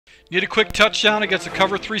Get a quick touchdown against a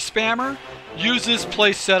cover 3 spammer? Use this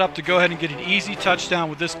play setup to go ahead and get an easy touchdown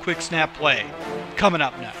with this quick snap play. Coming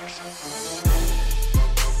up next.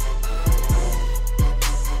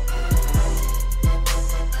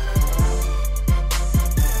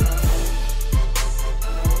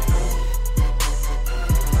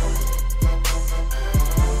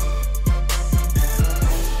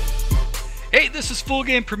 Hey, this is Full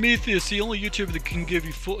Game Prometheus, the only YouTuber that can give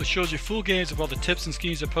you shows you full games of all the tips and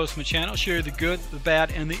schemes I post on my channel. Show you the good, the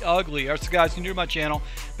bad, and the ugly. Alright, so guys, if you're new to my channel,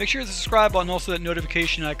 make sure you hit the subscribe button, also that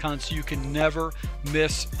notification icon, so you can never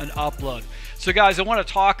miss an upload. So guys, I want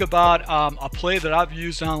to talk about a play that I've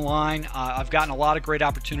used online. I've gotten a lot of great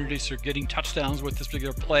opportunities for getting touchdowns with this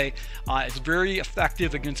particular play. It's very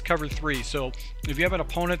effective against cover 3. So if you have an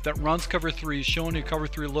opponent that runs cover 3, showing you cover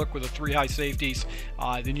 3 look with the 3 high safeties,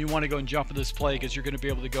 then you want to go and jump in this play because you're going to be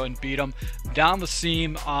able to go and beat them down the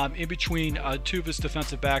seam in between 2 of his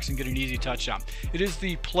defensive backs and get an easy touchdown. It is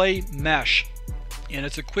the play mesh. And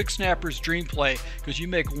it's a quick snapper's dream play because you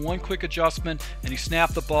make one quick adjustment and you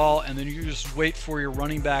snap the ball, and then you just wait for your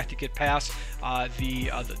running back to get past the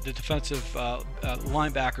defensive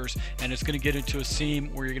linebackers, and it's going to get into a seam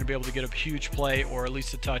where you're going to be able to get a huge play or at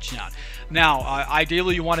least a touchdown. Now,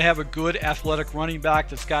 ideally, you want to have a good athletic running back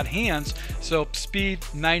that's got hands. So speed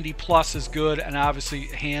 90 plus is good, and obviously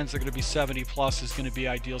hands are going to be 70 plus is going to be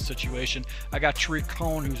ideal situation. I got Tariq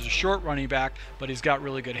Cohen, who's a short running back, but he's got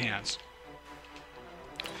really good hands.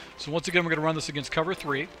 So once again, we're going to run this against cover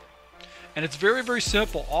 3. And it's very, very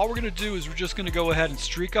simple. All we're going to do is we're just going to go ahead and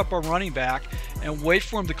streak up our running back and wait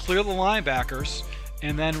for him to clear the linebackers.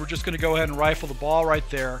 And then we're just going to go ahead and rifle the ball right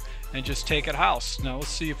there and just take it house. Now let's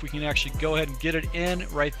see if we can actually go ahead and get it in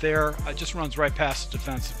right there. It just runs right past the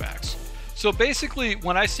defensive backs. So basically,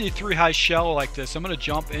 when I see 3 high shell like this, I'm going to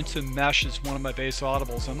jump into mesh as one of my base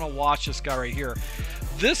audibles. I'm going to watch this guy right here.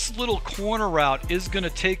 This little corner route is going to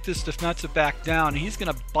take this defensive back down, and he's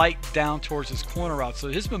going to bite down towards his corner route. So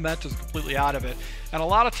his momentum is completely out of it. And a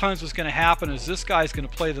lot of times what's going to happen is this guy's going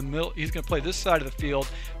to play the middle. He's going to play this side of the field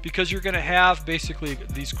because you're going to have basically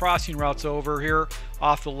these crossing routes over here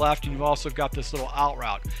off the left, and you've also got this little out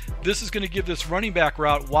route. This is going to give this running back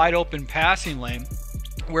route wide open passing lane,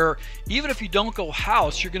 where even if you don't go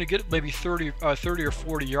house, you're going to get maybe 30 or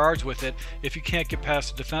 40 yards with it if you can't get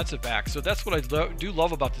past the defensive back. So that's what I do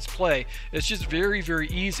love about this play. It's just very, very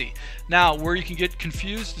easy. Now, where you can get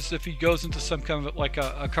confused is if he goes into some kind of like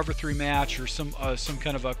a cover 3 match or some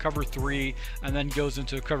kind of a cover 3 and then goes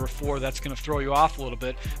into a cover 4. That's going to throw you off a little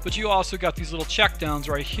bit. But you also got these little check downs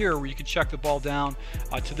right here where you can check the ball down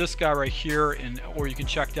to this guy right here, or you can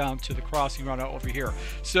check down to the crossing route over here.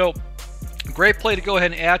 So great play to go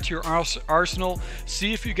ahead and add to your arsenal.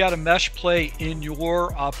 See if you got a mesh play in your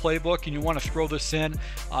playbook and you want to throw this in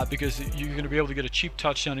because you're going to be able to get a cheap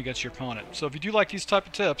touchdown against your opponent. So if you do like these type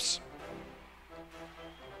of tips,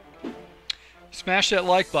 smash that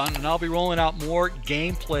like button, and I'll be rolling out more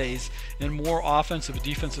game plays and more offensive and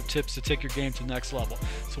defensive tips to take your game to the next level.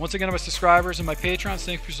 So once again, to my subscribers and my patrons,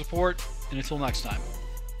 thanks for your support, and until next time.